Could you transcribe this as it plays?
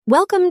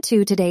Welcome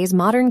to today's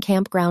Modern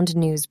Campground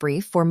News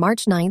Brief for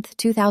March 9th,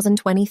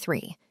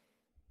 2023.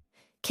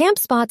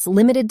 CampSpot's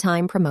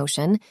limited-time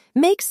promotion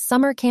makes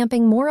summer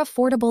camping more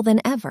affordable than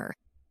ever.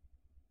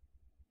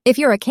 If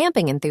you're a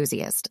camping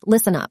enthusiast,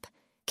 listen up.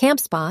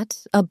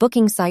 CampSpot, a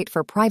booking site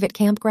for private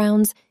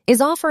campgrounds, is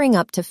offering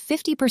up to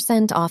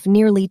 50% off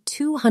nearly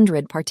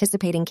 200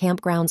 participating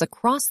campgrounds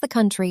across the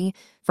country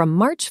from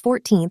March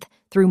 14th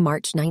through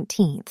March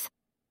 19th.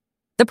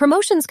 The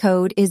promotions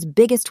code is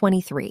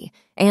BIGGEST23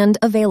 and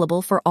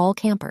available for all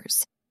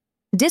campers.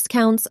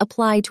 Discounts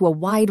apply to a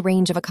wide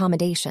range of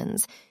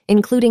accommodations,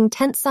 including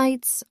tent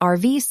sites,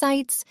 RV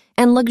sites,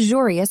 and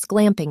luxurious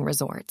glamping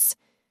resorts.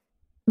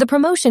 The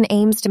promotion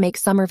aims to make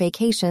summer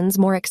vacations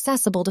more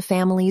accessible to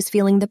families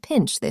feeling the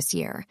pinch this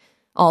year.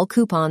 All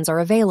coupons are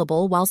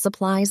available while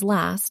supplies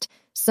last,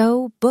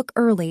 so book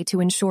early to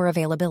ensure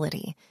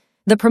availability.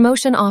 The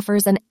promotion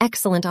offers an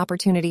excellent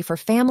opportunity for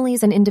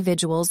families and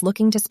individuals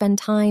looking to spend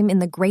time in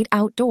the great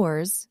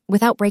outdoors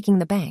without breaking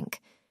the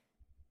bank.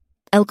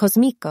 El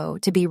Cosmico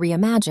to be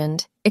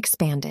reimagined,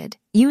 expanded,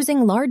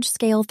 using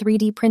large-scale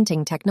 3D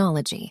printing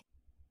technology.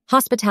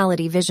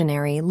 Hospitality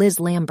visionary Liz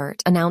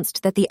Lambert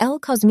announced that the El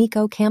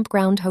Cosmico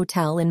Campground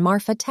Hotel in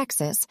Marfa,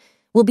 Texas,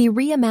 will be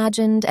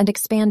reimagined and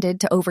expanded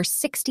to over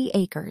 60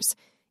 acres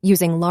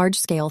using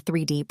large-scale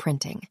 3D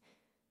printing.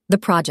 The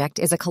project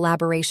is a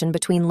collaboration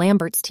between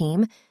Lambert's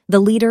team,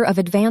 the leader of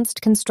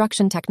advanced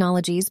construction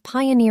technologies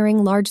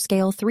pioneering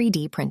large-scale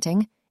 3D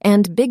printing,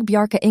 and Big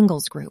Bjarke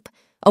Ingels Group,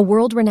 a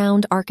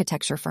world-renowned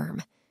architecture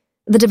firm.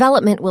 The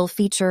development will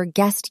feature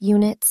guest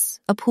units,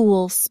 a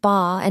pool,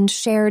 spa, and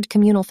shared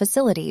communal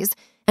facilities,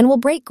 and will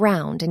break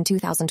ground in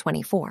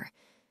 2024.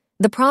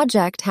 The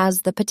project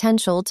has the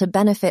potential to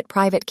benefit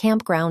private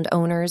campground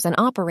owners and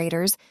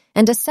operators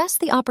and assess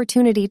the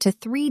opportunity to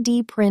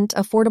 3D print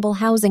affordable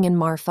housing in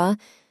Marfa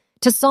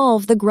to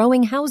solve the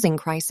growing housing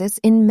crisis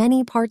in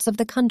many parts of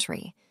the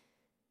country.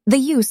 The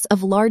use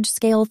of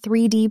large-scale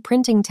 3D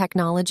printing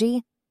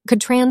technology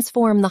could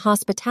transform the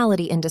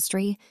hospitality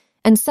industry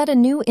and set a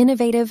new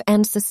innovative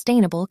and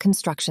sustainable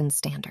construction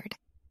standard.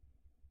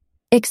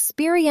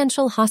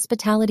 Experiential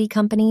Hospitality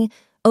Company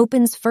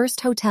opens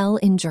first hotel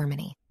in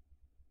Germany.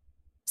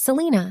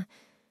 Selina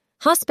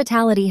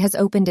Hospitality has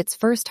opened its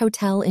first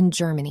hotel in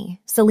Germany,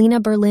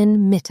 Selina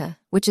Berlin Mitte,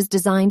 which is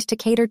designed to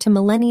cater to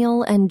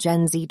millennial and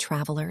Gen Z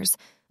travelers,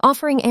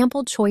 offering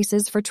ample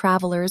choices for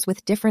travelers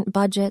with different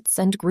budgets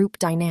and group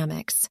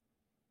dynamics.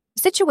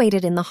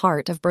 Situated in the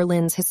heart of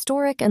Berlin's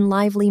historic and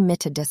lively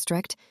Mitte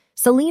district,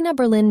 Selina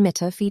Berlin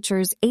Mitte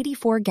features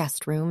 84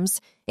 guest rooms,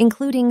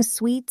 including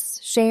suites,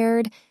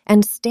 shared,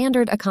 and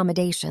standard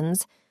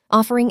accommodations,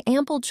 offering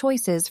ample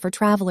choices for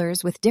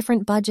travelers with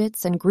different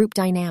budgets and group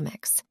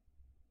dynamics.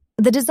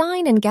 The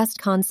design and guest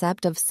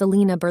concept of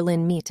Selina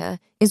Berlin Mitte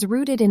is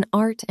rooted in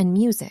art and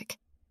music,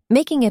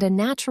 making it a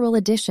natural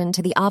addition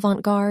to the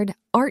avant-garde,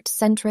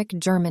 art-centric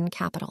German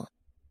capital.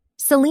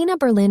 Selina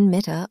Berlin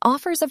Mitte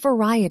offers a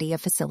variety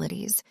of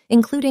facilities,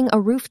 including a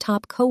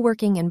rooftop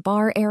co-working and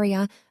bar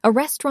area, a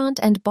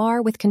restaurant and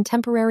bar with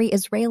contemporary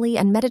Israeli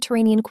and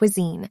Mediterranean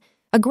cuisine,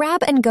 a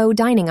grab-and-go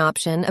dining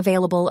option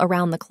available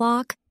around the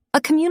clock, a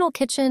communal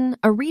kitchen,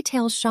 a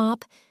retail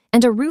shop,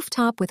 and a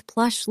rooftop with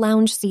plush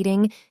lounge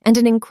seating and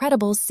an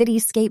incredible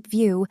cityscape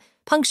view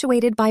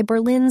punctuated by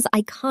Berlin's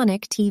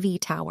iconic TV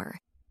tower.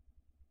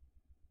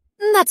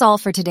 That's all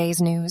for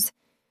today's news.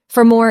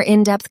 For more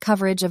in-depth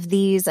coverage of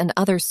these and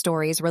other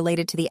stories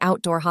related to the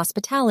outdoor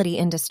hospitality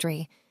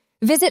industry,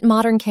 visit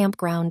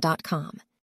moderncampground.com.